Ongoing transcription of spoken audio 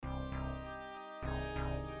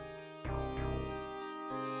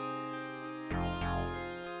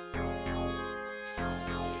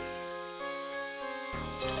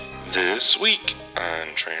This week on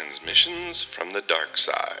Transmissions from the Dark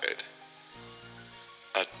Side,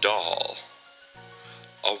 a doll,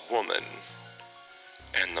 a woman,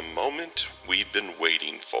 and the moment we've been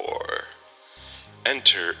waiting for.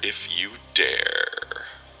 Enter if you dare.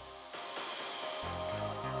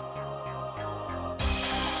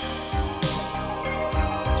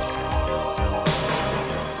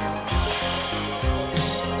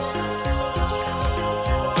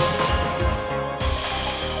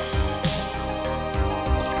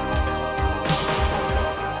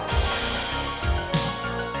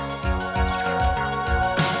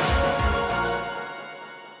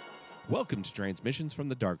 Welcome to Transmissions from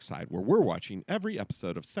the Dark Side, where we're watching every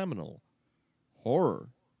episode of seminal horror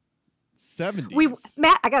 70s.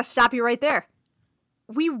 Matt, I gotta stop you right there.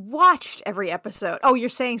 We watched every episode. Oh, you're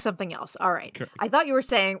saying something else. All right. Correct. I thought you were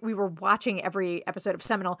saying we were watching every episode of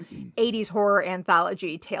seminal 80s horror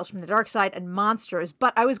anthology, Tales from the Dark Side and Monsters.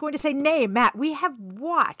 But I was going to say, nay, Matt, we have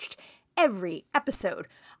watched every episode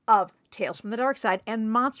of Tales from the Dark Side and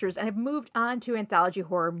Monsters and have moved on to anthology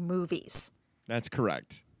horror movies. That's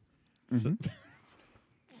correct. Mm-hmm.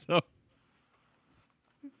 So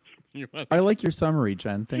you want I like your summary,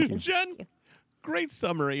 Jen. Thank you. Jen, great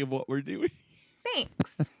summary of what we're doing.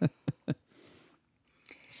 Thanks.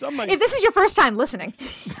 Some might, If this is your first time listening,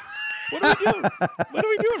 what are we doing? What are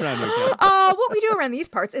we doing around here, Jen? what we do around these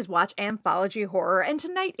parts is watch anthology horror, and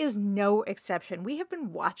tonight is no exception. We have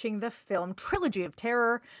been watching the film Trilogy of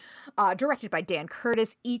Terror, directed by Dan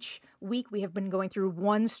Curtis. Each week we have been going through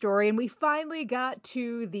one story, and we finally got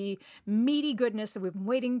to the meaty goodness that we've been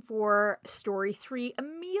waiting for, Story 3,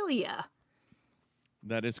 Amelia.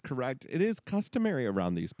 That is correct. It is customary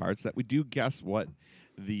around these parts that we do guess what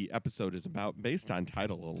the episode is about based on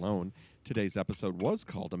title alone. Today's episode was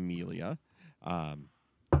called Amelia.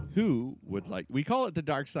 Who would like? We call it the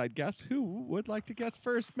Dark Side Guess. Who would like to guess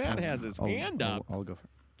first? Matt has his hand up. I'll go.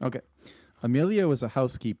 Okay. Amelia was a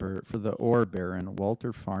housekeeper for the ore baron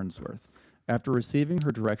Walter Farnsworth. After receiving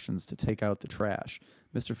her directions to take out the trash,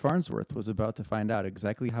 Mr. Farnsworth was about to find out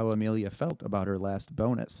exactly how Amelia felt about her last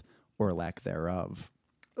bonus, or lack thereof.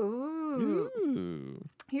 Ooh.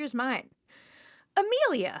 Here's mine.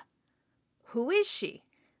 Amelia. Who is she?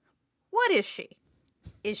 What is she?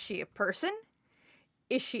 Is she a person?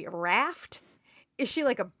 Is she a raft? Is she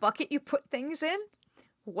like a bucket you put things in?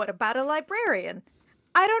 What about a librarian?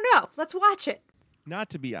 I don't know. Let's watch it. Not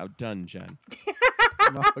to be outdone, Jen.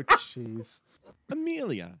 Oh, jeez.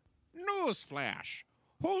 Amelia. Newsflash.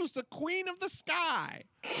 Who's the queen of the sky?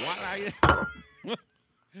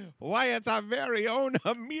 Why, it's our very own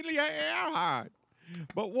Amelia Earhart.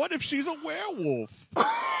 But what if she's a werewolf?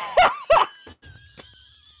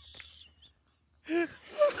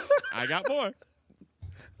 I got more.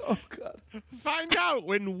 Oh, God. Find out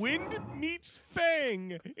when wind meets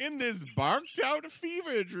fang in this barked out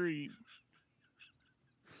fever dream.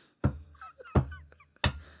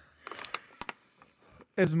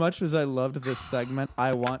 As much as I loved this segment,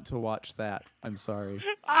 I want to watch that. I'm sorry.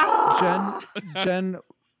 Jen,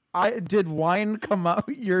 did wine come out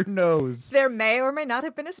your nose? There may or may not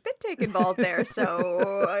have been a spit take involved there,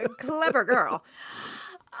 so clever girl.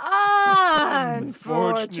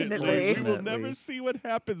 Unfortunately. We will never see what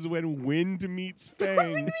happens when wind meets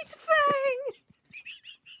fang. Meets Fang.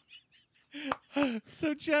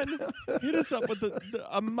 So, Jen, hit us up with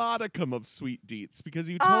a modicum of sweet deets, because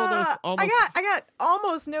you told us almost... I got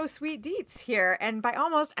almost no sweet deets here, and by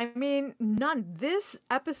almost, I mean none. This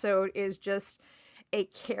episode is just a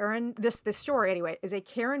Karen, this story anyway, is a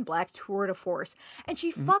Karen Black tour de force, and she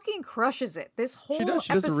fucking crushes it. This whole She does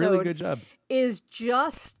episode a really good job. is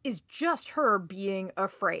just her being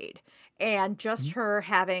afraid, and just her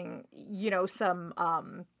having, some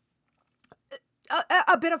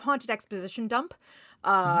a bit of haunted exposition dump.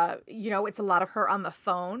 It's a lot of her on the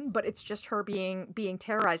phone, but it's just her being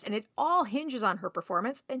terrorized, and it all hinges on her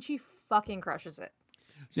performance, and she fucking crushes it.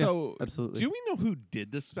 So, yeah, absolutely. Do we know who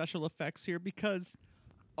did the special effects here? Because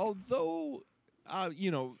although,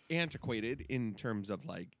 antiquated in terms of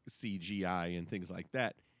like CGI and things like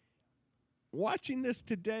that, watching this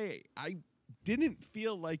today, I didn't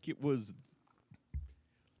feel like it was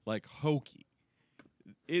like hokey.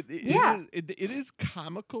 It is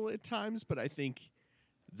comical at times, but I think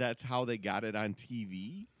that's how they got it on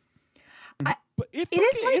TV. But it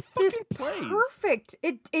is like this plays. Perfect.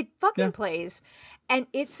 It fucking plays, and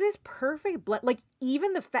it's this perfect blend. Like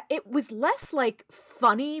even it was less like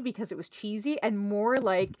funny because it was cheesy, and more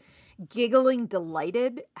like giggling,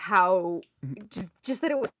 delighted. How just that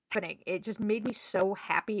it was happening. It just made me so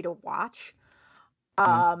happy to watch.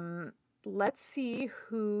 Let's see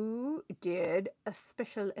who did a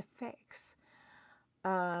special effects.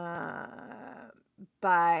 by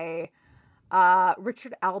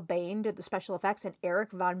Richard Albane did the special effects, and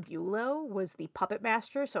Eric von Bulow was the puppet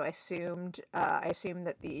master. So I assumed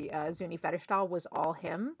that the Zuni fetish doll was all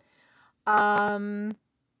him. I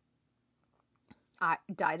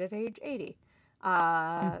died at age 80. He's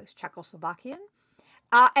Czechoslovakian.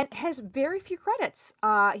 And has very few credits.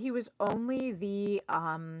 He was only the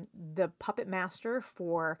puppet master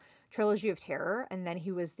for Trilogy of Terror, and then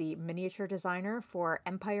he was the miniature designer for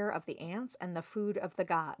Empire of the Ants and The Food of the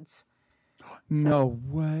Gods. No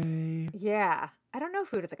way. Yeah, I don't know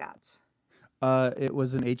Food of the Gods. It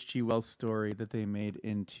was an H.G. Wells story that they made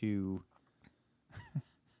into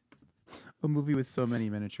a movie with so many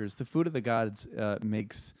miniatures. The Food of the Gods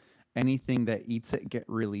makes anything that eats it get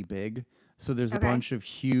really big. So there's a bunch of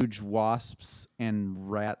huge wasps and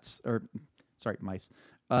rats, or sorry, mice,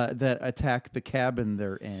 that attack the cabin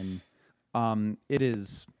they're in. It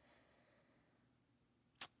is.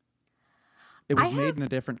 It was made in a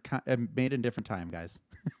different time, guys.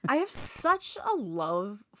 I have such a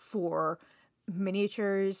love for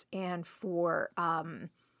miniatures and for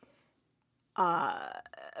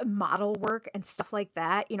model work and stuff like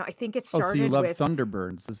that. You know, I think it started so you love with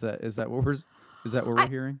Thunderbirds? Is that what we're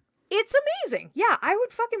hearing? It's amazing. Yeah, I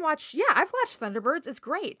would fucking watch. Yeah, I've watched Thunderbirds. It's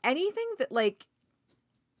great. Anything that, like,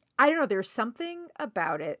 I don't know, there's something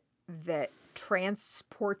about it that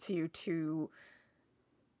transports you to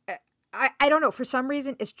I don't know, for some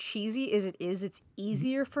reason, as cheesy as it is, it's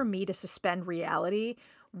easier for me to suspend reality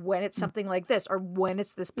when it's something like this, or when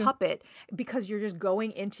it's this puppet, because you're just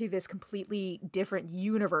going into this completely different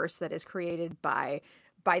universe that is created by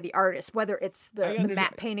the artist, whether it's the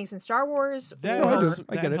matte paintings in Star Wars. That, or...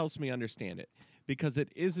 that helps me understand it, because it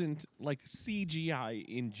isn't like CGI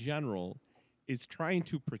in general is trying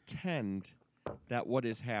to pretend that what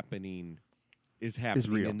is happening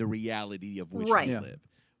real. in the reality of which Right. we live.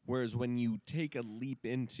 Whereas when you take a leap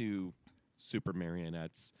into super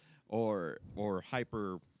marionettes or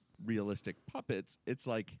hyper realistic puppets, it's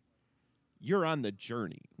like you're on the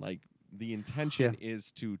journey. Like the intention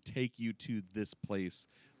is to take you to this place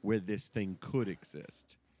where this thing could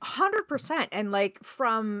exist. 100%. And like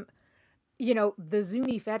from, you know, the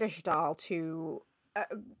Zuni fetish doll to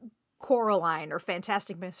Coraline or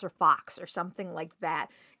Fantastic Mr. Fox or something like that,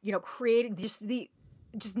 you know, creating just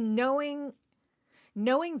knowing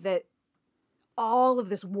that all of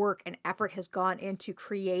this work and effort has gone into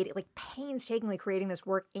creating, like painstakingly creating this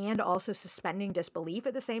work and also suspending disbelief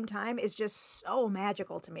at the same time is just so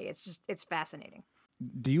magical to me. It's fascinating.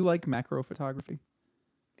 Do you like macro photography?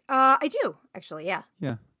 I do, actually, yeah.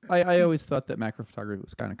 Yeah. I always thought that macro photography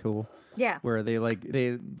was kind of cool. Yeah. Where they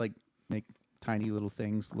make tiny little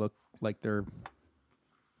things look like they're,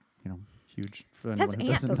 huge. For Ted's anyone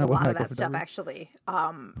who aunt doesn't does know a what lot of macro that stuff, photography- actually.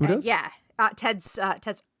 Who does? Yeah.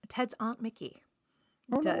 Ted's aunt Mickey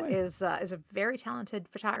Oh, no way. is a very talented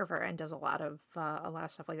photographer and does a lot of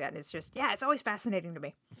stuff like that. And it's just, it's always fascinating to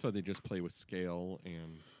me. So they just play with scale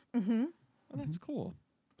and oh, that's cool.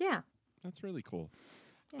 Yeah. That's really cool.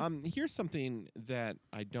 Yeah. Here's something that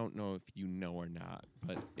I don't know if you know or not,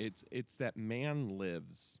 but it's that man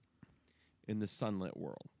lives in the sunlit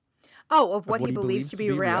world. Oh, of what he believes to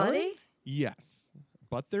be reality? Yes,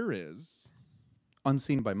 but there is.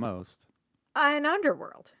 Unseen by most, An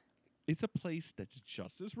underworld. It's a place that's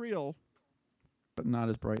just as real. but not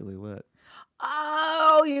as brightly lit.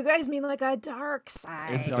 Oh, you guys mean like a dark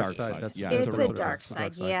side. It's a dark side. That's- Yeah, that's It's a a real dark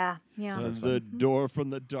side. Yeah. Yeah. And the door from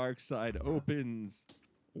the dark side opens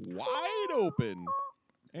wide open.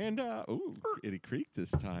 And, it creaked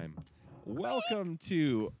this time. Welcome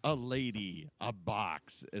to A Lady, a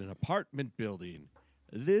Box, in an apartment building.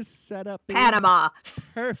 This setup is Panama.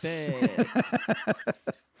 perfect.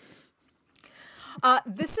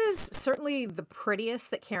 This is certainly the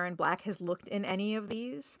prettiest that Karen Black has looked in any of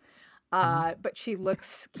these. But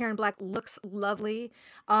Karen Black looks lovely.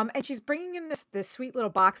 And she's bringing in this sweet little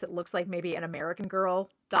box that looks like maybe an American Girl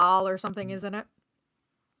doll or something is in it.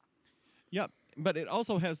 Yep, but it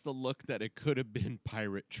also has the look that it could have been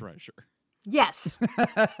pirate treasure. Yes.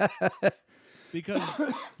 Because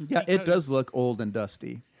Yeah, it does look old and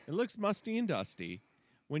dusty. it looks musty and dusty.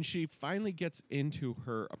 When she finally gets into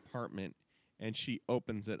her apartment and she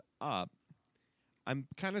opens it up, I'm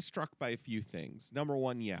kind of struck by a few things. Number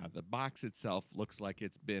one, the box itself looks like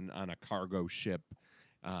it's been on a cargo ship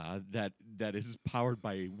that is powered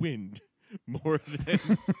by wind more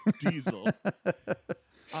than diesel.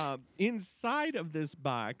 Inside of this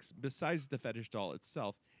box, besides the fetish doll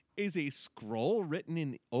itself, is a scroll written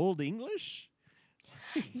in Old English.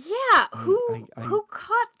 Yeah. Who I- who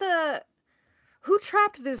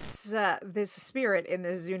trapped this spirit in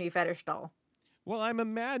this Zuni fetish doll? Well, I'm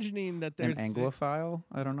imagining that An there's Anglophile?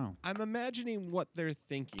 I don't know. I'm imagining what they're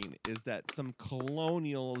thinking is that some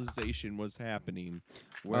colonialization was happening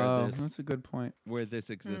where Oh, this that's a good point.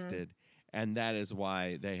 existed, and that is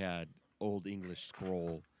why they had Old English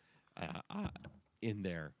scroll in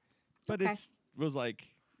there. But Okay. it was like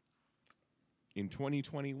in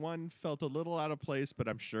 2021 felt a little out of place, but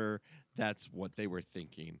I'm sure that's what they were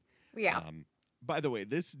thinking. Yeah. By the way,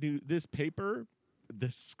 this paper,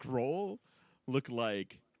 this scroll looked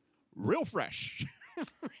like real fresh.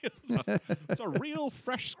 It's a real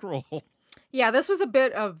fresh scroll. Yeah, this was a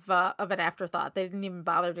bit of an afterthought. They didn't even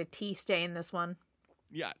bother to tea stain this one.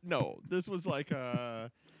 Yeah, no, this was like I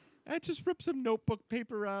just ripped some notebook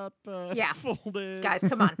paper up, Yeah. fold it. Guys,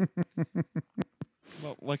 come on.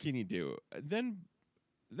 Well, what can you do? Then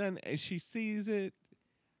as she sees it,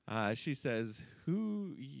 she says,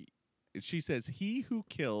 She says, "He who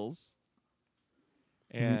kills,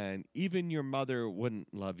 and even your mother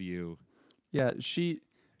wouldn't love you." Yeah, she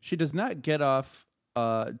does not get off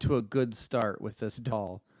to a good start with this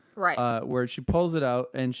doll. Right. Where she pulls it out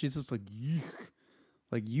and she's just like, "Yuck."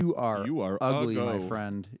 Like you are ugly, my uggo.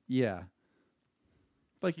 friend. Yeah.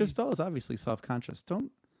 Like this doll is obviously self-conscious.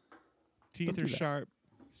 Don't. Teeth do are that. sharp,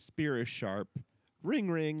 spear is sharp.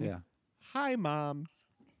 Ring, ring. Yeah. Hi, Mom.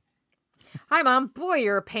 Hi, Mom. Boy,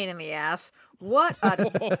 you're a pain in the ass. What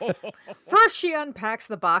a... First, she unpacks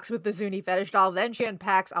the box with the Zuni fetish doll. Then she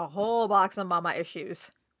unpacks a whole box of mama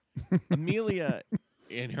issues. Amelia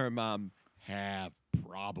and her mom have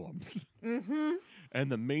problems. Mm-hmm. And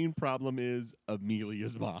the main problem is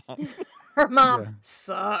Amelia's mom. Her mom Yeah.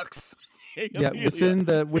 sucks. Hey, Yeah, Amelia. within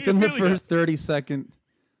the Hey, Amelia. first 30-second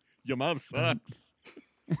Your mom sucks.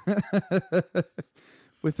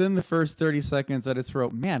 within the first 30 seconds at its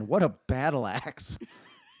throat, man, what a battle axe.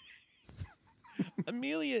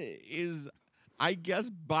 Amelia is, I guess,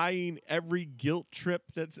 buying every guilt trip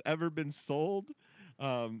that's ever been sold.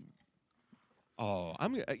 You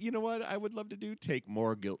know what? I would love to take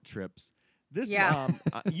more guilt trips. This Yeah. mom,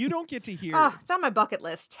 you don't get to hear. Oh, it's on my bucket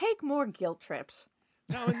list. Take more guilt trips.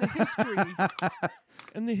 Now, in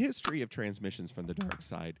the history of transmissions from the dark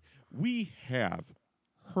side, we have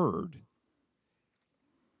heard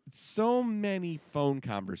so many phone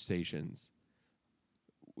conversations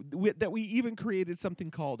that we even created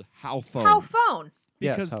something called How Phone. How phone?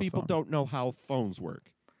 Yes, because How people Phone. don't know how phones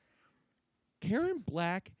work. Karen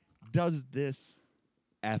Black does this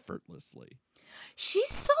effortlessly. She's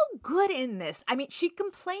so good in this. I mean, she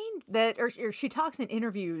complained that, or she talks in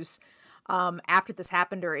interviews after this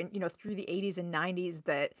happened, or through the 80s and 90s,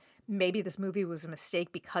 that maybe this movie was a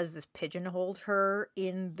mistake because this pigeonholed her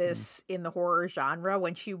in the horror genre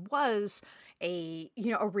when she was a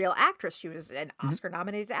real actress. She was an Oscar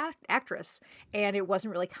nominated actress, and it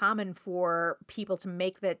wasn't really common for people to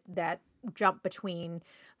make that jump between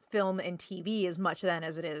film and TV as much then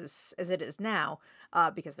as it is now,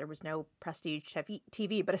 because there was no prestige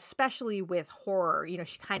TV, but especially with horror,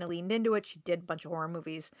 she kind of leaned into it. She did a bunch of horror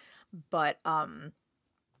movies, but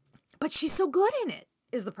she's so good in it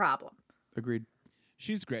is the problem. Agreed.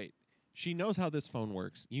 She's great. She knows how this phone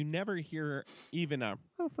works. You never hear even a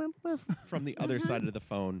from the other side of the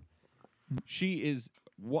phone. She is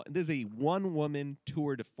there's a one-woman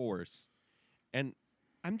tour de force, and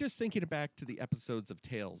I'm just thinking back to the episodes of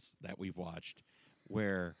Tales that we've watched,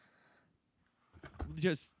 where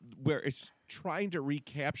it's trying to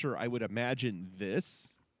recapture, I would imagine,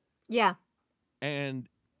 this, Yeah. and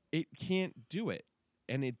it can't do it,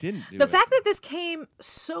 and it didn't do The it. fact that this came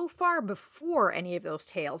so far before any of those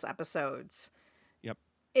Tales episodes Yep.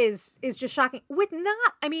 is just shocking.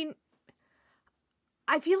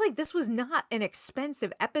 I feel like this was not an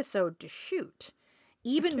expensive episode to shoot.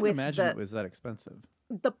 Even Can't with imagine it was that expensive.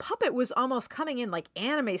 the puppet was almost coming in like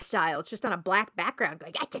anime style. It's just on a black background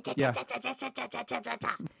going, Yeah.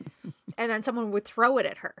 and then someone would throw it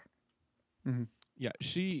at her. Yeah,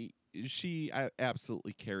 she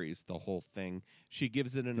absolutely carries the whole thing. She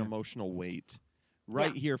gives it an emotional weight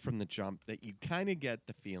right here from the jump that you kind of get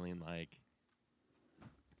the feeling like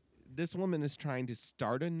this woman is trying to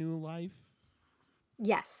start a new life,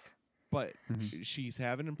 Yes. but she's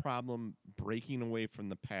having a problem breaking away from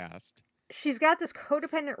the past. She's got this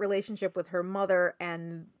codependent relationship with her mother,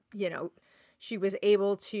 and she was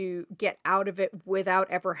able to get out of it without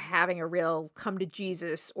ever having a real come to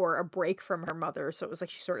Jesus or a break from her mother. So it was like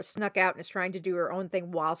she sort of snuck out and is trying to do her own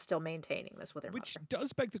thing while still maintaining this with her Which mother.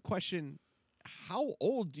 does beg the question, how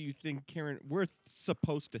old do you think we're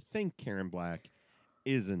supposed to think Karen Black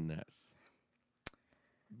is in this?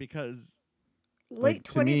 Because Late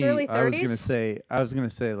to 20s, me, early 30s? I was gonna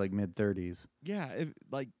say like mid 30s. yeah,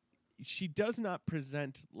 she does not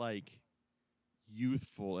present like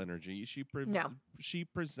youthful energy. No. She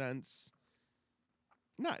presents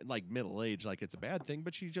not like middle age, like it's a bad thing,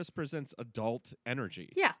 but she just presents adult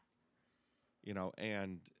energy. Yeah.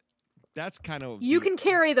 And that's kind of You can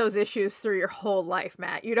carry those issues through your whole life,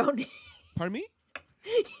 Matt. You don't need Pardon me?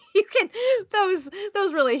 you can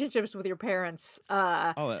those relationships with your parents.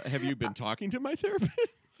 Have you been talking to my therapist?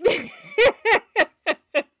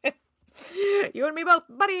 You and me both,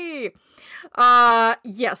 buddy.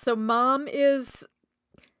 Yeah, so mom is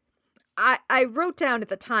I wrote down at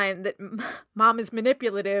the time that mom is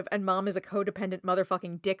manipulative and mom is a codependent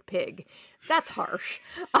motherfucking dick pig. That's harsh.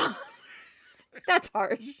 That's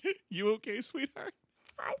harsh. You okay, sweetheart?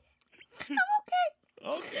 I'm okay.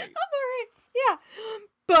 Okay. I'm all right. Yeah.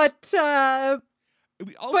 But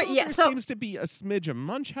Also, yeah, there so- seems to be a smidge of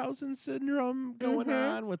Munchausen syndrome going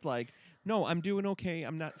on with like, no, I'm doing okay.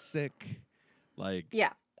 I'm not sick. Like,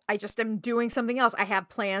 yeah, I just am doing something else. I have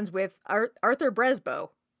plans with Arthur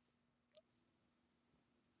Bresbo.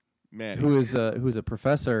 man, who's a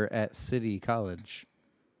professor at City College.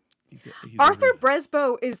 he's Arthur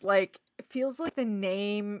Bresbo is like feels like the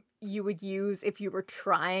name you would use if you were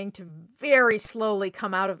trying to very slowly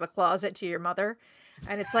come out of the closet to your mother.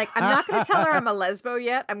 And it's like, I'm not going to tell her I'm a lesbo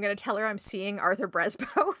yet. I'm going to tell her I'm seeing Arthur Bresbo.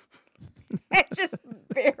 And just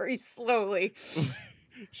very slowly.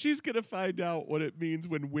 She's gonna find out what it means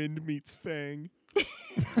when wind meets fang.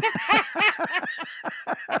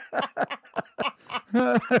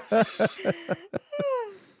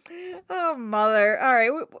 Oh, mother. All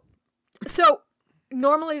right. So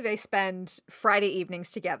normally they spend Friday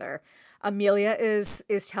evenings together. Amelia is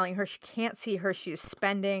telling her she can't see her. She's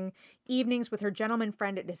spending evenings with her gentleman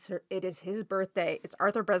friend. It is his birthday. It's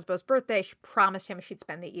Arthur Bresbo's birthday. She promised him she'd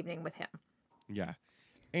spend the evening with him. Yeah,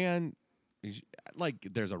 and like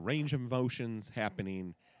there's a range of emotions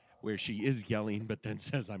happening where she is yelling, but then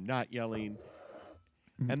says, "I'm not yelling,"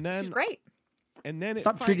 and then She's great. and then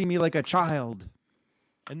Stop treating me like a child.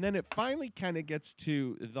 And then it finally kind of gets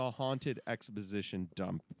to the haunted exposition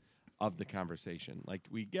dump of the conversation. Like,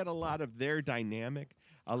 we get a lot of their dynamic,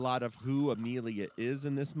 a lot of who Amelia is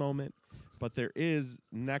in this moment, but there is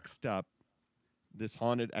next up this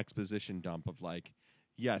haunted exposition dump of like,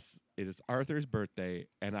 yes, it is Arthur's birthday,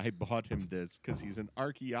 and I bought him this because he's an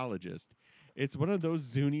archaeologist. It's one of those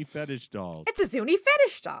Zuni fetish dolls. It's a Zuni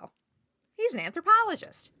fetish doll. He's an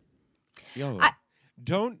anthropologist. Yo,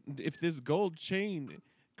 if this gold chain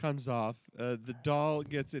comes off, the doll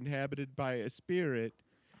gets inhabited by a spirit,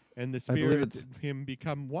 and the I believe spirit it's- and him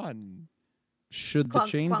become one. Should the Clunk,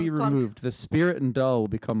 chain clunk, be clunk. removed, the spirit and doll will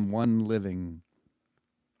become one living.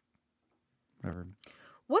 Whatever.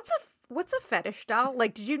 What's a fetish doll?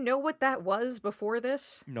 Like, did you know what that was before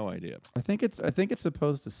this? No idea. I think it's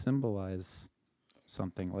supposed to symbolize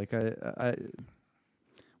something. Like I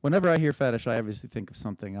whenever I hear fetish, I obviously think of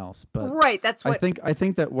something else. But Right, that's what. I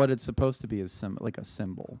think that what it's supposed to be is like a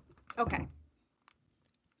symbol. Okay.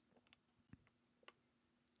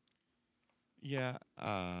 Yeah.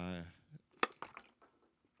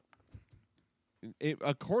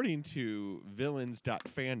 According to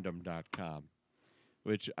villains.fandom.com,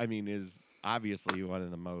 which I mean is obviously one of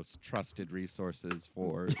the most trusted resources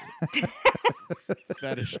for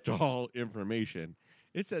fetish doll information,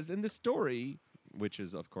 it says in the story, which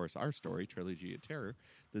is of course our story, Trilogy of Terror,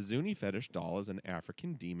 the Zuni fetish doll is an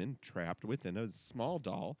African demon trapped within a small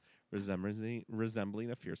doll resembling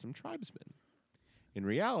a fearsome tribesman. In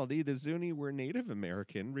reality, the Zuni were Native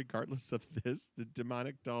American. Regardless of this, the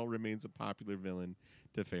demonic doll remains a popular villain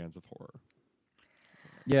to fans of horror.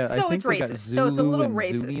 Yeah, So I think it's they got racist. So it's a Zulu little and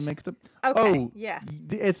racist. Zuni mixed up. Okay, Oh, yeah.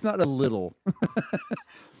 It's not a little.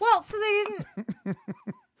 Well, so they didn't.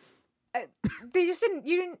 They just didn't.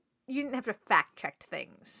 You didn't have to fact check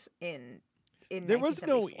things in. There was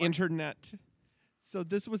no 1974. internet, so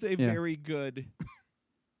this was a very good.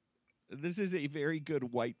 This is a very good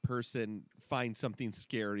white person find something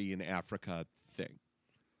scary in Africa thing.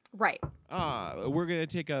 Right. We're gonna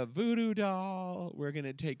take a voodoo doll. We're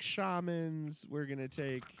gonna take shamans. We're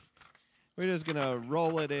just gonna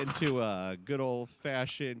roll it into a good old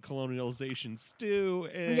fashioned colonialization stew,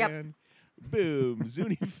 and boom,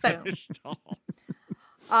 Zuni fetish doll.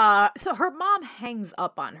 So her mom hangs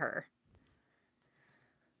up on her,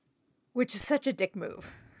 which is such a dick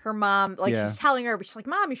move. Her mom, like, Yeah. she's telling her, but she's like,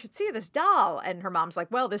 "Mom, you should see this doll." And her mom's like,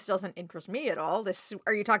 "Well, this doesn't interest me at all.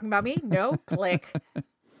 Are you talking about me? No." Click.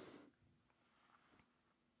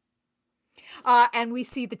 And we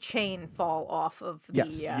see the chain fall off of the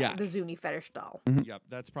Yes. the Zuni fetish doll. Yep,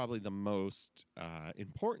 that's probably the most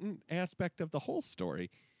important aspect of the whole story.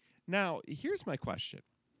 Now, here's my question.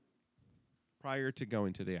 Prior to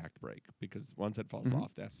going to the act break, because once it falls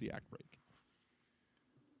off, that's the act break.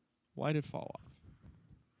 Why did it fall off?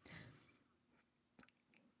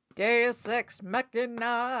 Deus Ex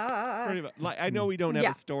Machina. Pretty much. Like, I know we don't have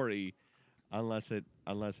Yeah. a story unless it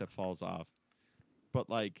falls off, but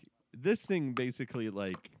like this thing basically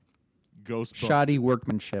like Ghostbusters. Shoddy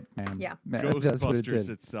workmanship, man. Yeah. Man, that's what it Ghostbusters did.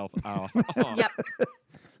 itself out. Yep.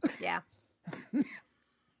 Yeah.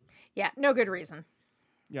 Yeah, no good reason.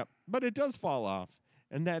 Yep. But it does fall off.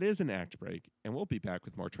 And that is an act break. And we'll be back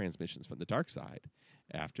with more transmissions from the dark side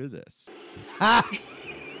after this.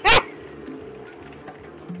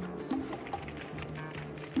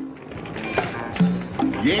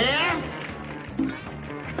 Yes,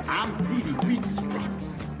 I'm Petey Wheatstraw,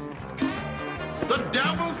 the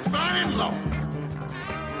devil's son-in-law.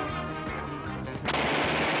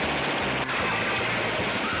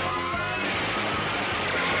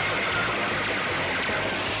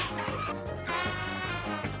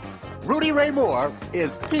 Rudy Ray Moore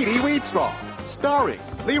is Petey Wheatstraw, starring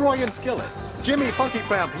Leroy and Skillet, Jimmy Funky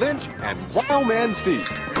Tramp Lynch, and Wildman Steve.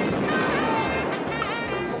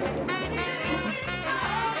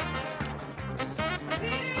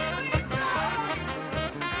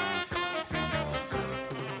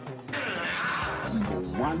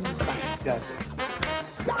 One bite does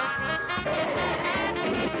it.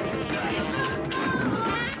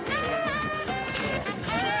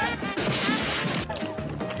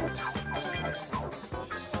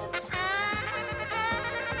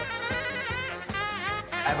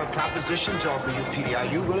 I have a proposition to offer you, Petey. Are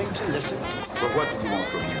you willing to listen? But what do you want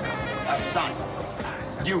from me now? A son.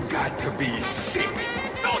 You got to be sick.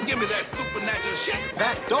 Don't give me that supernatural shit.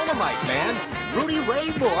 That Dolomite man, Rudy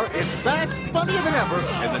Ray Moore, is back funnier than ever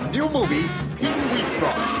in the new movie, Petey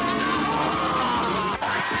Wheatstraw.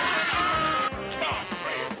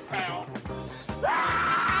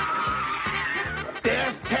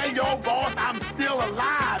 Just tell your boss I'm still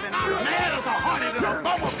alive and I'm mad as a hornet in a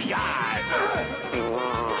bumblebee eye.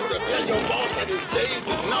 Tell your boss that his days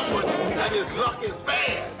is numbered and his luck is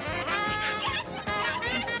bad.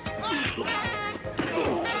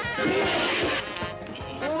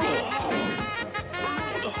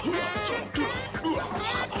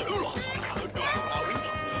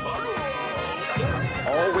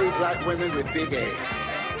 Always like women with big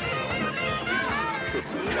ass.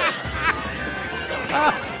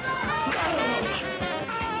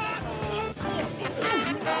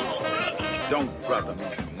 Don't brother me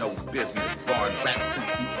no business, born back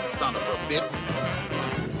to son of a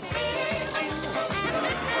bitch.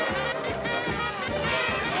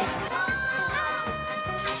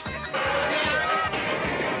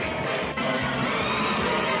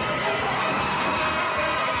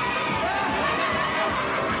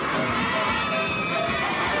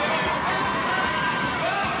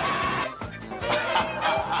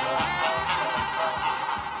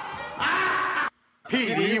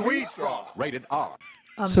 Petey Wheatstraw, rated R.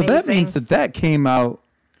 So that means that came out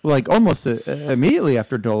like almost immediately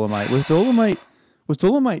after Dolomite. Was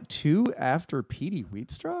Dolomite 2 after Petey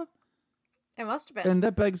Wheatstraw? It must have been. And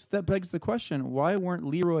that begs the question: why weren't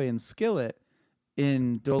Leroy and Skillet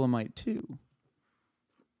in Dolomite 2?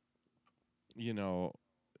 You know,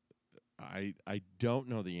 I don't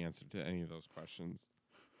know the answer to any of those questions.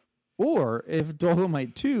 Or if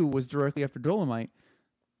Dolomite 2 was directly after Dolomite,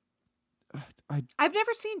 I've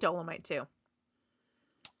never seen Dolomite 2.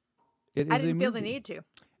 it is I a didn't feel the movie. need to.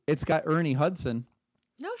 It's got Ernie Hudson.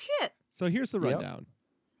 No shit. So here's the Yep. rundown.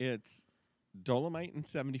 It's Dolomite in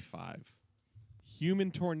 75,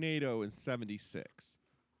 Human Tornado in 76,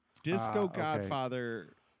 Disco okay.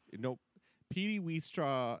 Godfather, nope, Petey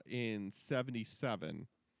Wheatstraw in 77,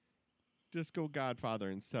 Disco Godfather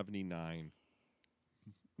in 79,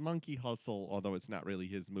 Monkey Hustle, although it's not really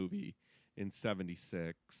his movie, in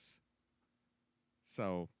 76.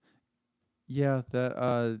 So Yeah, that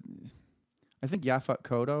I think Yaphet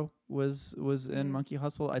Kotto was in Monkey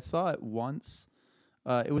Hustle. I saw it once.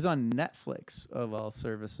 It was on Netflix of all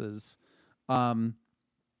services.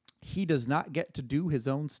 He does not get to do his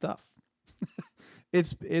own stuff.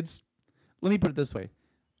 It's let me put it this way.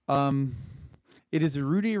 It is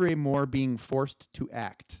Rudy Ray Moore being forced to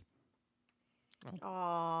act.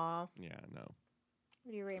 Aw. yeah, no.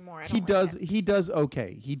 Rudy Ray Moore. I He don't does like it. he does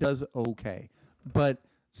okay. He does okay. But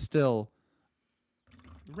still,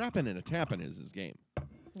 Rapping and a tapping is his game.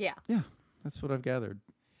 Yeah. yeah, that's what I've gathered.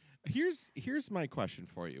 Here's my question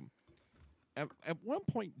for you. At one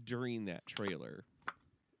point during that trailer,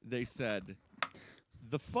 they said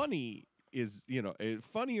the funny is,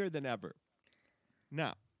 funnier than ever.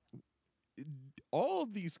 Now, all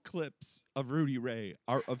of these clips of Rudy Ray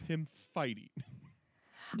are of him fighting.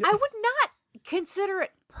 I would not consider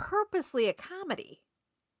it purposely a comedy.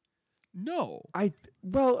 No.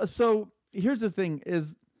 So here's the thing: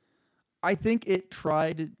 is I think it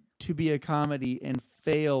tried to be a comedy and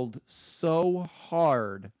failed so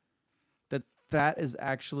hard that is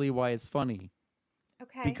actually why it's funny.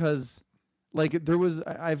 Okay. Because, like, there was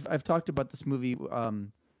I've talked about this movie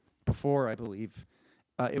before, I believe.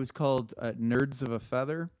 It was called Nerds of a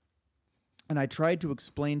Feather, and I tried to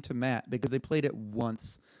explain to Matt because they played it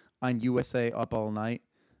once on USA Up All Night.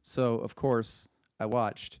 So of course I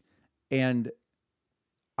watched, and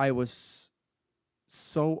I was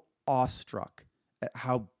so awestruck at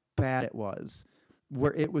how bad it was,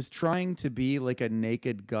 where it was trying to be like a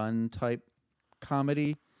Naked Gun type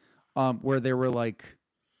comedy, where they were like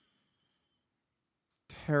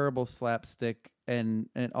terrible slapstick and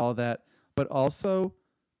all that, but also,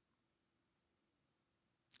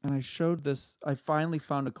 and I finally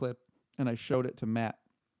found a clip and I showed it to Matt,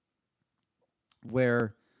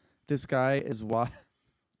 where this guy is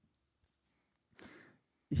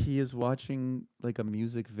he is watching like a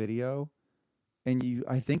music video, and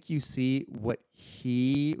I think you see what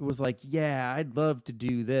he was like, yeah, I'd love to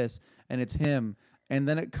do this, and it's him, and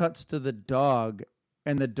then it cuts to the dog,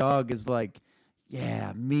 and the dog is like,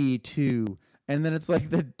 yeah, me too, and then it's like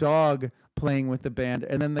the dog playing with the band,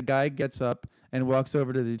 and then the guy gets up and walks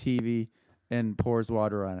over to the TV and pours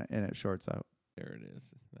water on it, and it shorts out. There it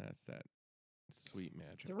is. That's that sweet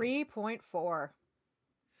magic. 3.4.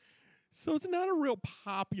 So it's not a real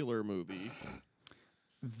popular movie.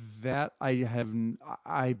 That I have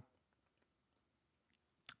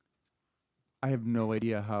no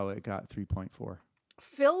idea how it got 3.4.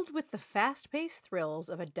 Filled with the fast-paced thrills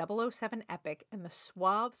of a 007 epic and the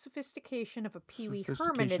suave sophistication of a Pee Wee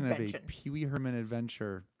Herman adventure. Pee Wee Herman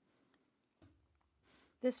adventure.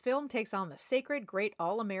 This film takes on the sacred, great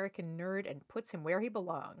all-American nerd and puts him where he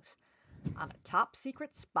belongs, on a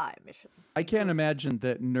top-secret spy mission. I can't imagine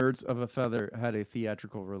that Nerds of a Feather had a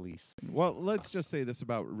theatrical release. Well, let's just say this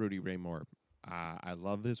about Rudy Ray Moore. I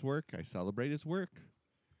love his work. I celebrate his work.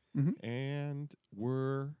 Mm-hmm. And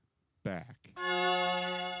we're back.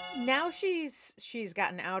 Now she's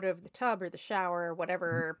gotten out of the tub or the shower or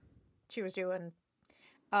whatever she was doing.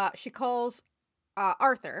 She calls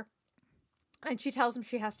Arthur, and she tells him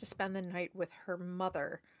she has to spend the night with her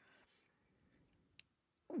mother.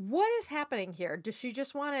 What is happening here? Does she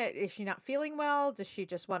just want to... Is she not feeling well? Does she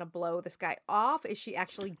just want to blow this guy off? Is she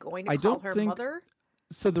actually going to call her mother?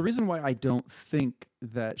 So the reason why I don't think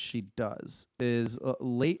that she does is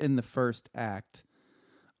late in the first act,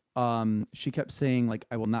 she kept saying, like,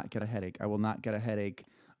 I will not get a headache. I will not get a headache.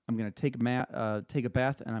 I'm going to take a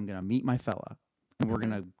bath, and I'm going to meet my fella. And we're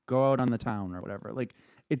going to go out on the town or whatever. Like,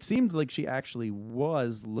 it seemed like she actually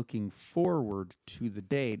was looking forward to the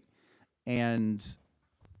date. And...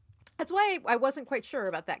 That's why I wasn't quite sure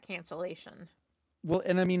about that cancellation. Well,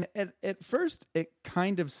 and I mean, at first, it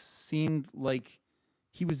kind of seemed like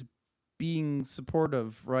he was being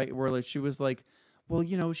supportive, right? Where like she was like, well,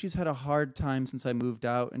 you know, she's had a hard time since I moved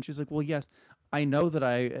out. And she's like, well, yes, I know that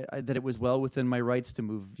that it was well within my rights to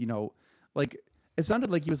move, you know. Like, it sounded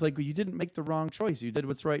like he was like, well, you didn't make the wrong choice. You did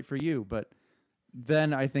what's right for you. But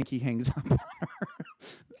then I think he hangs up on her.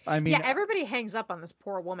 I mean, yeah, everybody hangs up on this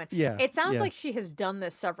poor woman. Yeah, it sounds like she has done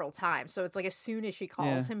this several times. So it's like as soon as she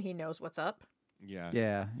calls Yeah. him, he knows what's up. Yeah.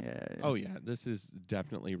 Yeah. Oh, yeah. This is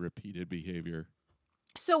definitely repeated behavior.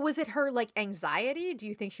 So was it her like anxiety? Do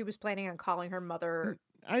you think she was planning on calling her mother?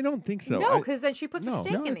 I don't think so. No, because then she puts a no.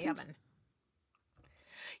 steak No, in I the think oven.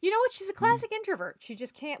 You know what? She's a classic introvert. She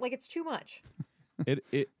just can't, like, it's too much.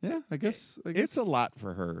 Yeah, I guess It's a lot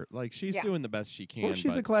for her. Like, she's Yeah. doing the best she can. Well,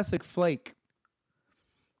 she's a but classic flake.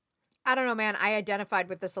 I don't know, man. I identified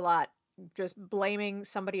with this a lot. Just blaming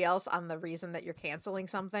somebody else on the reason that you're canceling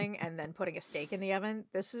something and then putting a steak in the oven.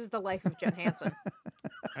 This is the life of Jen Hansen.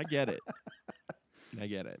 I get it. I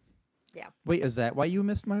get it. Wait, is that why you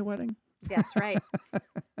missed my wedding? That's right.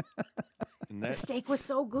 And The that steak was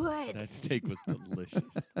so good. That steak was delicious.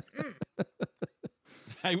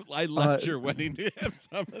 I left your wedding to have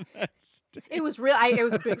some of that steak. It was real. It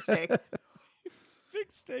was a big steak.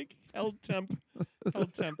 Big steak held temp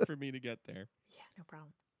for me to get there. Yeah, no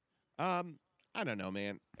problem. I don't know,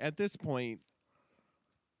 man. At this point,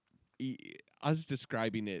 us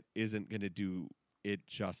describing it isn't going to do it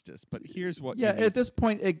justice. But here's what. Yeah, you need at this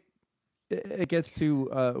point, it gets to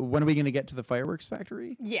when are we going to get to the fireworks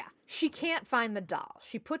factory? Yeah, she can't find the doll.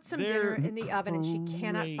 She put some dinner in the oven and she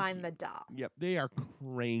cannot find the doll. Yep, they are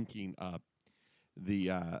cranking up the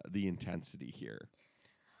intensity here.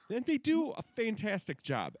 And they do a fantastic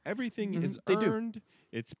job. Everything is They do. earned.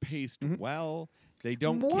 It's paced well. They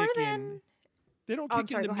don't More kick than- in. They don't Oh, I'm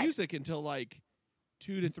kick sorry, in go the ahead. music until like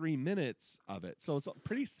 2 to 3 minutes of it. So it's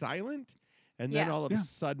pretty silent. And then Yeah. all of a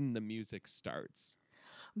sudden the music starts.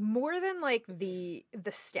 More than like the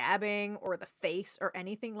stabbing or the face or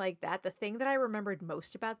anything like that, the thing that I remembered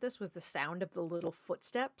most about this was the sound of the little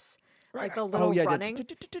footsteps, like the little running.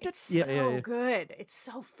 It's Yeah, so yeah. good. It's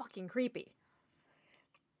so fucking creepy.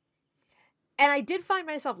 And I did find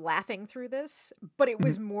myself laughing through this, but it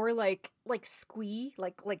was more like squee,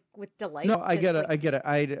 like with delight. No, I 'cause, get it. like, I get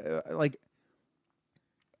it.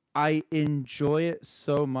 I enjoy it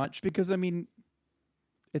so much because I mean,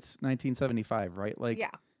 it's 1975, right? Like,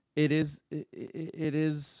 yeah. it is. It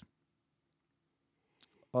is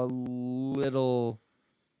a little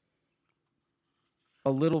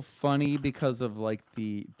funny because of like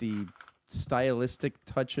the stylistic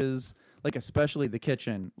touches, like especially the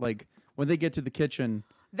kitchen. Like when they get to the kitchen,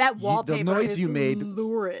 That the wallpaper noise is you made-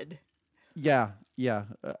 lurid. yeah.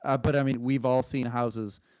 But I mean, we've all seen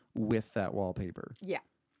houses with that wallpaper. Yeah.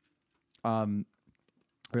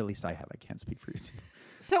 Or at least I have. I can't speak for you two.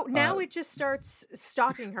 So now it just starts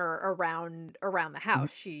stalking her around the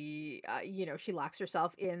house. She, she locks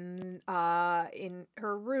herself in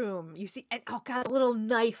her room. You see, and oh god, a little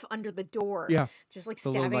knife under the door. Yeah, just like the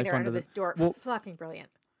little stabbing knife her under under this the- door. well- Fucking brilliant.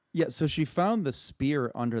 Yeah, so she found the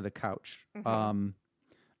spear under the couch. And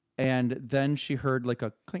then she heard like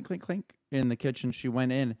a clink, clink, clink in the kitchen. She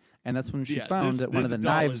went in, and that's when she Yeah, found this- that one of this the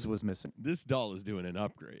doll knives is- was missing. This doll is doing an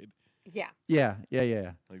upgrade. Yeah. Yeah.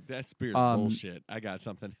 Like that spear's bullshit. I got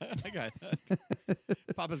something.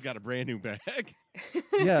 Papa's got a brand new bag.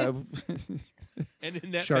 Yeah. And in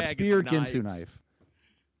that Sharp bag spear, is knives. Ginsu knife.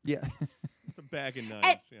 Yeah. It's a bag of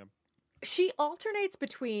knives. Yeah. She alternates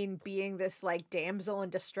between being this like damsel in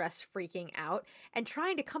distress freaking out and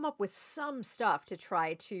trying to come up with some stuff to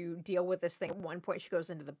try to deal with this thing. At one point she goes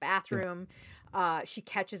into the bathroom, she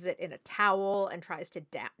catches it in a towel and tries to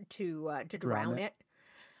drown it.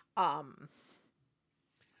 And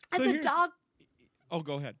So the here's- dog, Oh,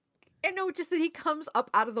 go ahead. and no, just that he comes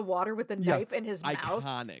up out of the water with a Yeah. knife in his mouth.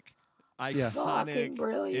 Iconic. Yeah. Fucking Iconic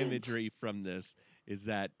brilliant. imagery from this is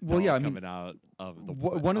that Well, doll yeah, I mean, coming out of the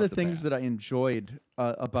One of the things bath. that I enjoyed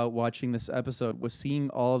about watching this episode was seeing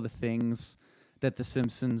all the things that The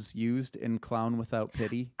Simpsons used in Clown Without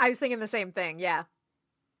Pity. I was thinking the same thing. Yeah.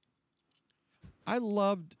 I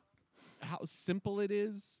loved how simple it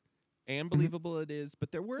is and believable it is,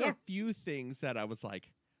 but there were Yeah. a few things that I was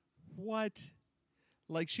like, what?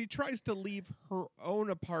 Like she tries to leave her own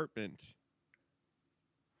apartment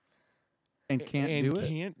And can't do it.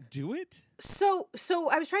 Can't do it? So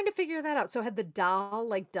I was trying to figure that out. So had the doll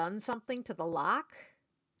like done something to the lock?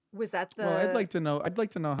 Was that the? Well, I'd like to know. I'd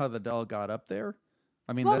like to know how the doll got up there.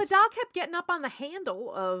 I mean, Well, the that's, doll kept getting up on the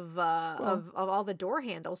handle of all the door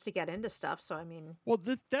handles to get into stuff. So I mean, Well,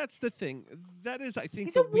 that's the thing. That is, I think,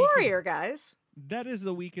 he's the a warrior, guys. That is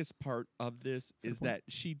the weakest part of this is that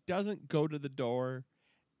she doesn't go to the door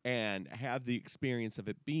and have the experience of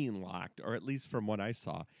it being locked, or at least from what I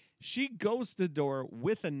saw. She goes to the door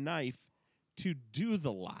with a knife to do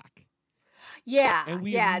the lock. Yeah, And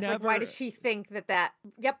we've yeah. It's like, why never- does she think that?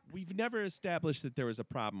 Yep, We've never established that there was a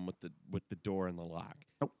problem with the door and the lock.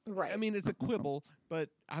 right. I mean, it's a quibble, but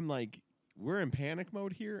I'm like, we're in panic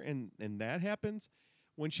mode here, and that happens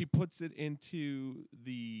when she puts it into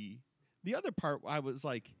the other part. I was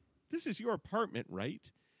like, this is your apartment, right?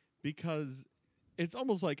 Because it's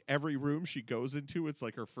almost like every room she goes into, it's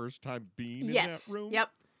like her first time being yes. in that room. Yep.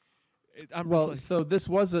 I'm well, just so this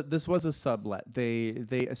was a sublet. They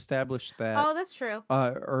established that Oh, that's true.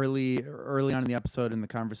 early on in the episode in the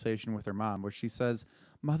conversation with her mom, where she says,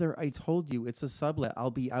 "Mother, I told you it's a sublet.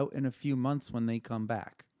 I'll be out in a few months when they come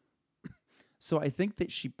back." So I think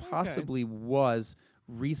that she possibly was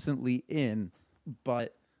recently in,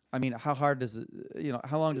 but I mean, how hard does it?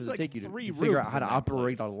 How long There's does it like take you to 3 figure out rooms how in to that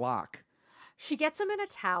operate a place. lock? She gets him in a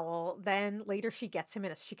towel. Then later she catches him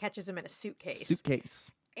in a suitcase.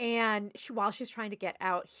 Suitcase. And while she's trying to get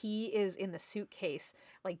out, he is in the suitcase,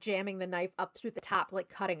 like jamming the knife up through the top, like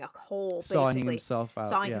cutting a hole, Sawing basically. himself out,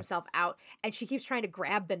 Sawing yeah. himself out. And she keeps trying to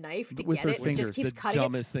grab the knife to With get her it. And fingers. just keeps the cutting it.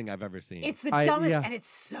 dumbest thing I've ever seen. It's the I- dumbest, yeah. and it's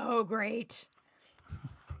so great.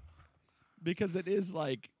 Because it is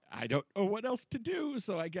like, I don't know what else to do,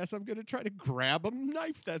 so I guess I'm gonna try to grab a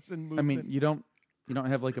knife that's in movement. I mean, you don't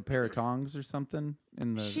have like a pair of tongs or something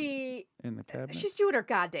in the cabinet. She's doing her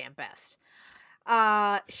goddamn best.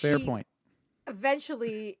 Fair she point.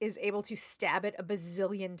 Eventually is able to stab it a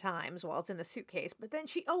bazillion times while it's in the suitcase, but then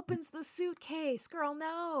she opens the suitcase. Girl,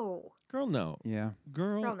 no. girl, no. Yeah.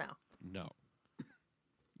 Girl, Girl, no. no.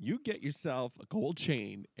 You get yourself a gold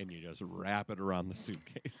chain and you just wrap it around the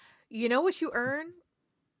suitcase. You know what you earn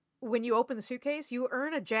when you open the suitcase? You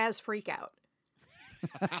earn a jazz freak out.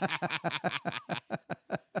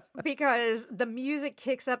 because the music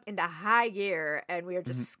kicks up into high gear and we are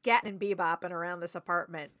just scatting and bebopping around this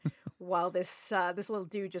apartment while this this little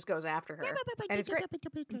dude just goes after her. And it's great.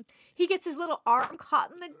 He gets his little arm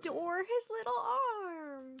caught in the door. His little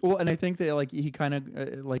arm. Well, and I think that like he kind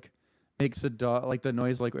of like makes a dog like the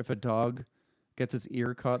noise like if a dog gets its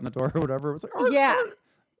ear caught in the door or whatever. It's like "Arr, Yeah. arr."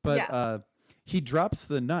 But he drops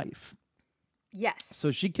the knife. Yes.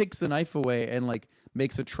 So she kicks the knife away and like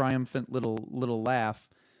makes a triumphant little laugh,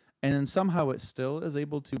 and then somehow it still is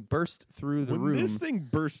able to burst through the When room. this thing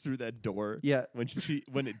bursts through that door, Yeah.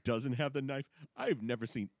 when it doesn't have the knife, I've never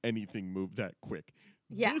seen anything move that quick.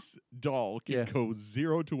 Yeah. This doll can Yeah. go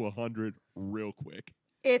 0 to 100 real quick.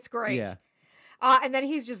 It's great. Yeah. And then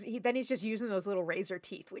he's just using those little razor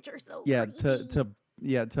teeth, which are so Yeah, creepy.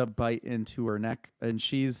 to bite into her neck, and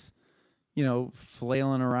she's,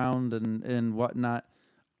 flailing around and whatnot.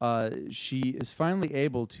 She is finally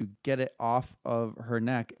able to get it off of her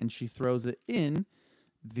neck, and she throws it in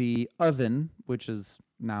the oven, which is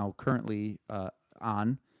now currently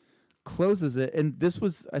on. Closes it, and this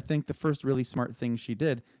was, I think, the first really smart thing she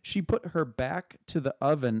did. She put her back to the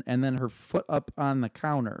oven and then her foot up on the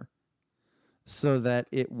counter, so that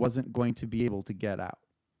it wasn't going to be able to get out.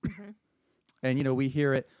 And, we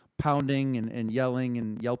hear it pounding and yelling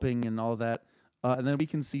and yelping and all that. And then we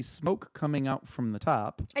can see smoke coming out from the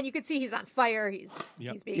top. And you can see he's on fire. He's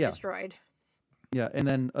being Yeah. destroyed. Yeah. And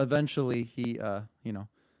then eventually he, kind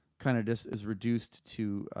of just is reduced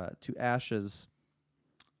to ashes.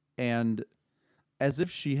 And as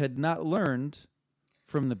if she had not learned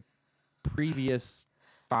from the previous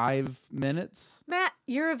 5 minutes. Matt,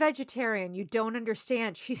 you're a vegetarian. You don't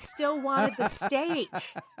understand. She still wanted the steak.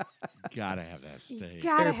 Gotta have that steak.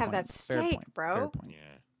 Gotta Fair have point, that fair steak, point, bro. fair point.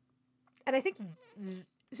 Yeah. And I think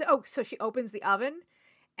so she opens the oven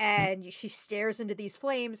and she stares into these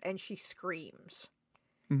flames and she screams.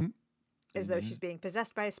 As though she's being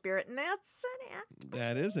possessed by a spirit, and that's an act.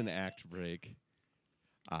 That is an act break.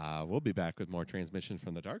 We'll be back with more transmission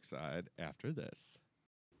from the dark side after this.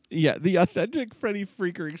 Yeah, the authentic Freddy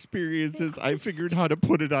Freaker experiences. I figured how to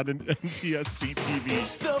put it on an NTSC TV.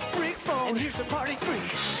 It's the freak phone, and here's the party freak.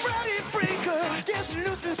 Freddy Freaker, dancing a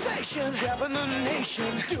new sensation, grabbing the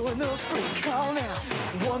nation, doing the freak. Call now,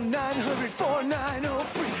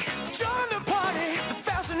 1-900-490-FREAK. Join the party, the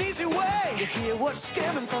fast and easy way. To hear what's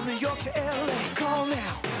scamming from New York to LA. Call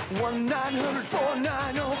now,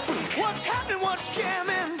 1-900-490-FREAK. What's happening, what's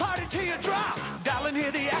jamming? Party till you drop. Dial and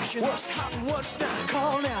hear the action. What's hot and what's not?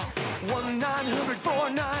 Call now,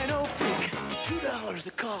 1-900-490-FREAK. $2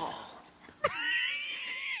 a call.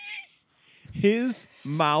 His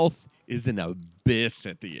mouth is an abyss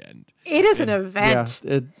at the end. It is an event.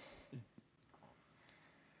 Yeah.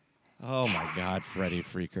 Oh my God, Freddy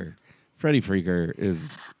Freaker. Freddy Freaker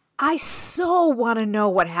is. I so want to know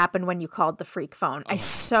what happened when you called the freak phone. I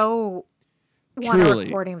so want a Truly,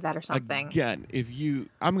 recording of that or something. Again,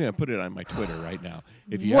 I'm going to put it on my Twitter right now.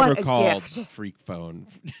 If you What ever a called gift. the freak phone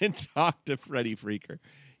and talked to Freddy Freaker,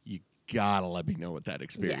 you gotta let me know what that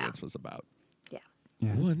experience was about. Yeah.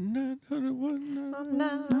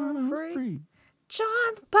 1-900-190. Free.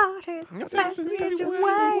 John the party, the fast and easy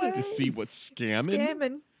way. To see what's scamming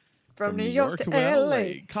Scamming from New York to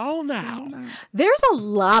LA. Call now. There's a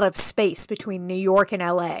lot of space between New York and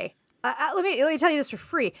LA. Let me tell you this for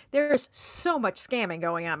free. There's so much scamming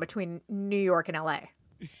going on between New York and LA.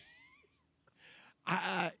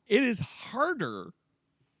 It is harder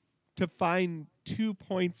to find 2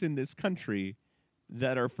 points in this country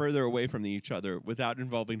that are further away from each other without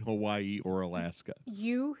involving Hawaii or Alaska.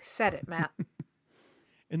 You said it, Matt.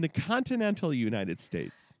 In the continental United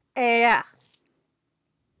States, Yeah.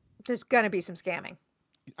 There's going to be some scamming.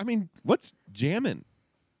 I mean, what's jamming?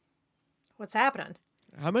 What's happening?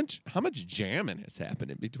 How much jamming is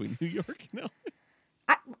happening between New York and LA?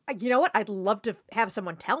 You know what? I'd love to have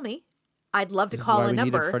someone tell me. I'd love to This is call why a we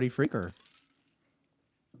number. needed Freddy Freaker.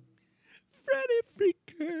 Freddy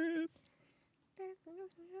Freaker.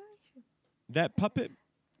 That puppet,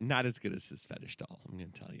 not as good as this fetish doll. I'm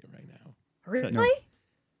going to tell you right now. Really? Do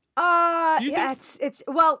you Yeah, think- it's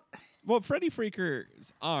well, Well, Freddy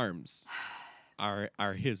Freaker's arms are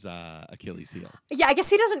his Achilles heel. yeah, I guess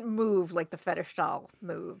he doesn't move like the fetish doll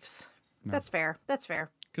moves. That's fair. That's fair.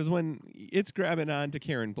 Because when it's grabbing on to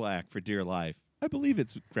Karen Black for dear life, I believe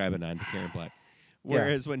it's grabbing on to Karen Black.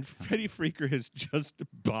 Whereas when Freddy Freaker is just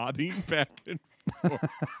bobbing back and forth,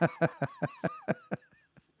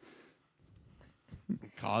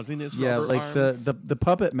 causing his rubber like arms. the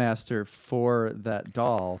puppet master for that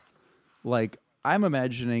doll, like I'm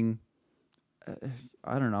imagining,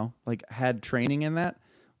 I don't know, like had training in that,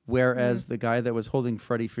 Whereas the guy that was holding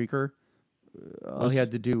Freddy Freaker, all he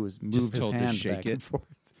had to do was move his told to hand shake back it. and forth.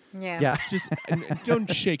 Yeah. Yeah. Just and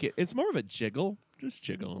don't shake it. It's more of a jiggle. Just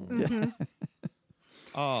jiggle.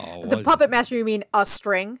 Oh, The puppet master, you mean a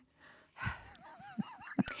string?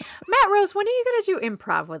 Matt Rose, when are you going to do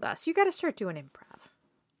improv with us? You got to start doing improv.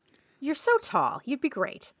 You're so tall. You'd be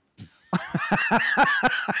great.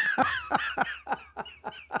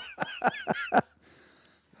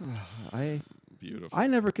 beautiful. I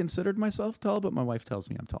never considered myself tall, but my wife tells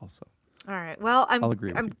me I'm tall, so All right. Well, I'll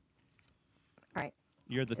agree with you. All right.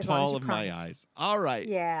 You're the as long as tall you of my promise. eyes. All right.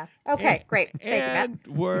 Yeah. Okay, great. Thank you, Matt. And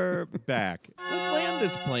we're back. Let's land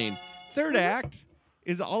this plane. Third act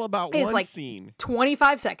is all about It's one like- scene.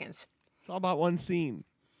 25 seconds. It's all about one scene.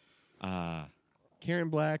 Karen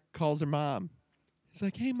Black calls her mom. It's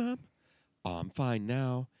like, hey, Mom. Oh, I'm fine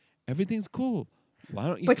now. Everything's cool. Why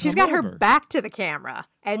don't you But she's come got her over? back to the camera.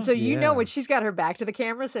 And so you know yeah. when she's got her back to the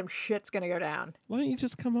camera, some shit's going to go down. Why don't you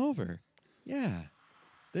just come over? Yeah.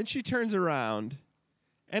 Then she turns around,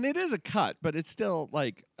 and it is a cut, but it's still,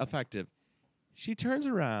 like, effective. She turns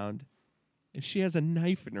around, and she has a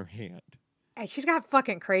knife in her hand. And she's got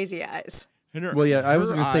fucking crazy eyes. And her, well, yeah, I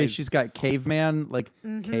was her gonna say eyes- she's got caveman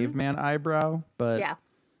caveman eyebrow, but Yeah.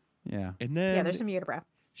 yeah. And then Yeah, there's some unibrow.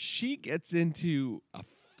 she gets into a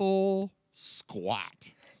full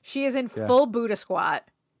squat. She is in Yeah. full Buddha squat.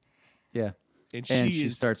 And And she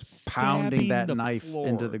is starts pounding stabbing that the knife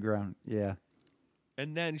into floor. the ground. Yeah.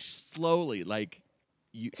 And then slowly, like,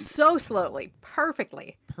 you So slowly,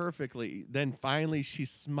 perfectly. perfectly, then finally she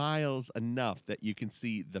smiles enough that you can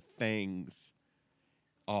see the fangs.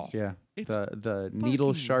 Oh, Yeah. It's The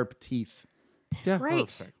needle fucking sharp teeth. Yeah. Great.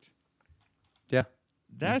 perfect. Yeah.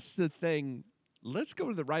 That's the thing. Let's go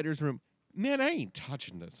to the writer's room. Man, I ain't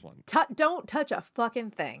touching this one. Don't touch a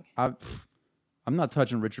fucking thing. I'm not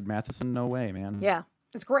touching Richard Matheson. No way, man. Yeah,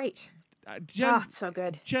 it's great. Jen, Oh, it's so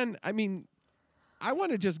good. Jen, I mean, I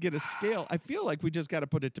want to just get a scale. I feel like we just got to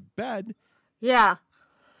put it to bed. Yeah.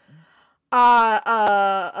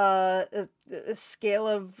 A scale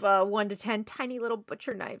of 1 to 10, tiny little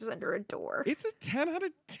butcher knives under a door. It's a 10 out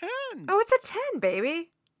of 10. Oh, it's a 10, baby.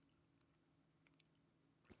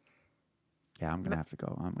 Yeah, I'm gonna have to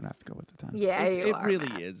go. I'm gonna have to go with the 10. Yeah, it, you it are, really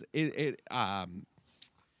Matt. is.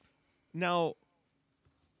 Now,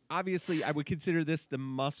 obviously, I would consider this the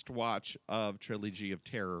must-watch of Trilogy of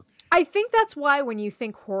Terror. I think that's why when you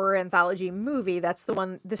think horror anthology movie, that's the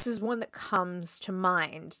one. This is one that comes to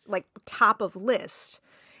mind, like top of list.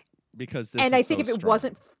 Because this And is I think so if it strong.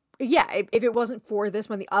 wasn't, if it wasn't for this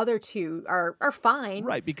one, the other two are fine,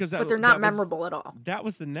 right, because but they're not memorable at all. That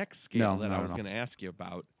was the next scale No, that I no, was no. going to ask you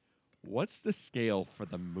about. What's the scale for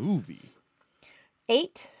the movie?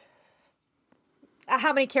 8.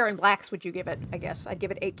 How many Karen Blacks would you give it? I guess I'd give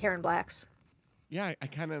it 8 Karen Blacks. Yeah, I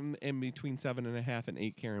kind of am between 7.5 and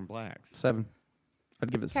 8 Karen Blacks. 7.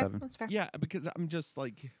 I'd give it Okay, 7. that's fair. Yeah, because I'm just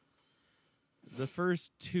like, the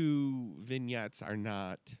first 2 vignettes are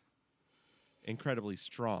not incredibly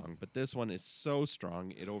strong, but this one is so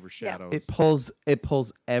strong it overshadows. It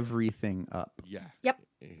pulls everything up. Yeah. Yep.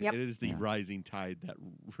 It is the rising tide that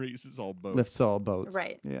raises all boats. Lifts all boats.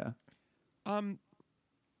 Right. Yeah. I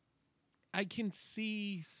can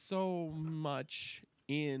see so much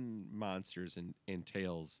in Monsters and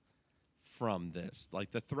Tales from this.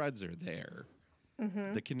 Like the threads are there,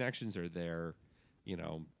 the connections are there. You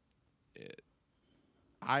know,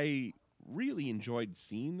 I really enjoyed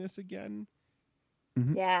seeing this again.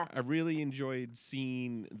 Yeah. I really enjoyed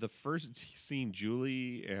seeing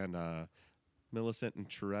Julie and Millicent and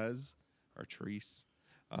Therese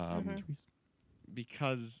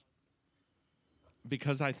because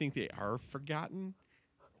I think they are forgotten.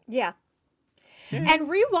 Yeah. And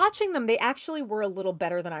rewatching them, they actually were a little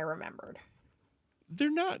better than I remembered. They're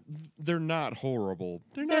not horrible.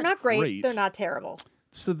 They're not great. They're not terrible.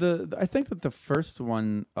 So I think that the first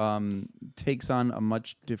one takes on a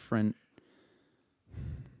much different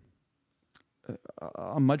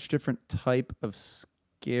type of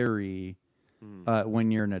scary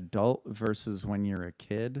when you're an adult versus when you're a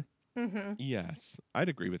kid. Yes, I'd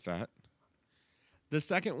agree with that. The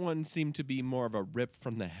second one seemed to be more of a rip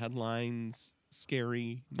from the headlines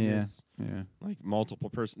scary. Yeah. Like multiple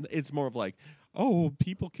person. It's more of like, oh,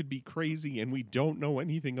 people could be crazy and we don't know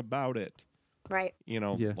anything about it. Right. You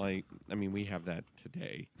know, Yeah. like, I mean, we have that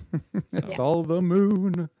today. It's all the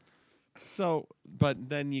moon. So, but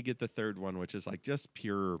then you get the third one, which is like just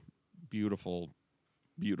pure, beautiful,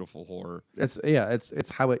 beautiful horror.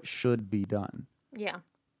 It's how it should be done. Yeah.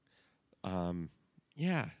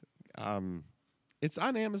 It's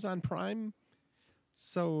on Amazon Prime,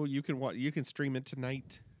 so you can stream it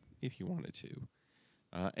tonight if you wanted to.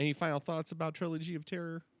 Any final thoughts about Trilogy of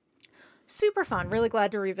Terror? Super fun. Really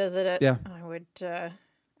glad to revisit it. Yeah. I would.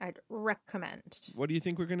 I'd recommend. What do you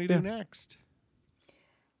think we're going to do next?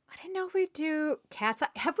 I didn't know if we do Cat's Eye.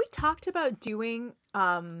 Have we talked about doing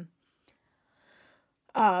Twilight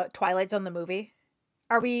Zone the movie?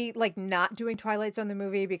 Are we like not doing Twilight Zone the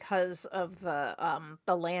movie because of the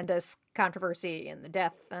Landis controversy and the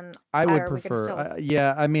death? And I would are we gonna prefer. still-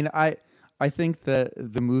 Yeah, I mean, I think that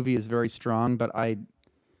the movie is very strong, but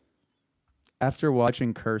after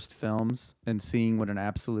watching Cursed films and seeing what an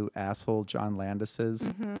absolute asshole John Landis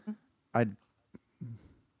is, I'd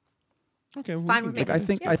Okay, well, Fine we with can me. get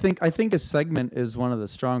like. this. I think his segment is one of the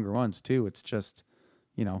stronger ones too. It's just,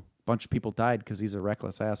 a bunch of people died because he's a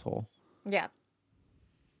reckless asshole. Yeah.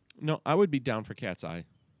 No, I would be down for Cat's Eye.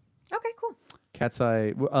 Okay. Cool. Cat's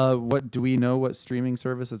Eye. What do we know? What streaming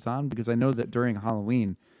service it's on? Because I know that during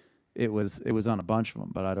Halloween, it was on a bunch of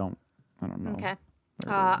them, but I don't know. Okay.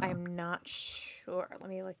 I'm not sure. Let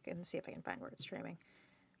me look and see if I can find where it's streaming.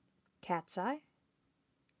 Cat's Eye.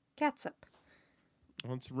 Catsup.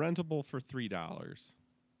 Well, it's rentable for $3.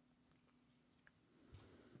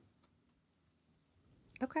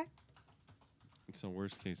 Okay. So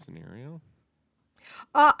worst case scenario.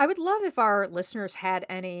 I would love if our listeners had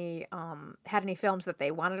any films that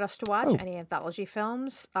they wanted us to watch, Oh. any anthology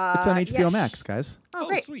films. It's on HBO yeah, Max, guys. Oh,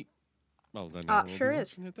 great. Sweet. Well, then Sure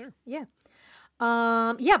is. It there. Yeah.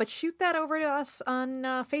 Yeah, but shoot that over to us on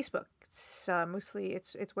Facebook. It's mostly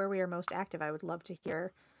it's where we are most active. I would love to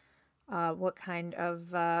hear what kind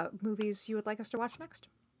of movies you would like us to watch next,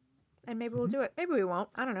 and maybe we'll do it. Maybe we won't.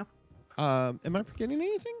 I don't know. Am I forgetting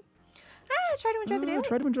anything? Try to enjoy the day.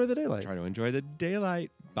 Try to enjoy the daylight. Try to enjoy the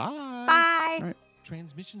daylight. Bye. Bye. All right.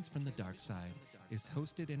 Transmissions from the Dark Side is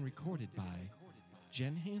hosted and recorded by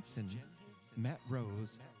Jen Hansen, Matt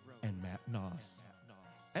Rose, and Matt Noss.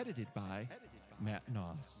 Edited by Matt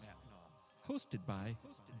Noss. Hosted by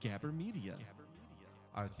Gabber Media.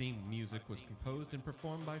 Our theme music was composed and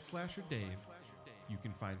performed by Slasher Dave. You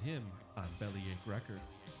can find him on Bellyache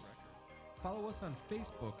Records. Follow us on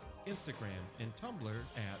Facebook, Instagram, and Tumblr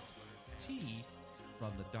at T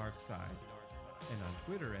from the Dark Side, and on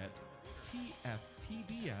Twitter at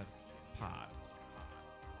TFTDS Pod.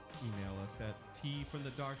 Email us at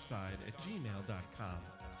tfromthedarkside@gmail.com.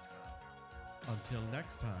 Until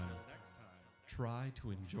next time, try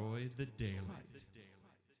to enjoy the daylight.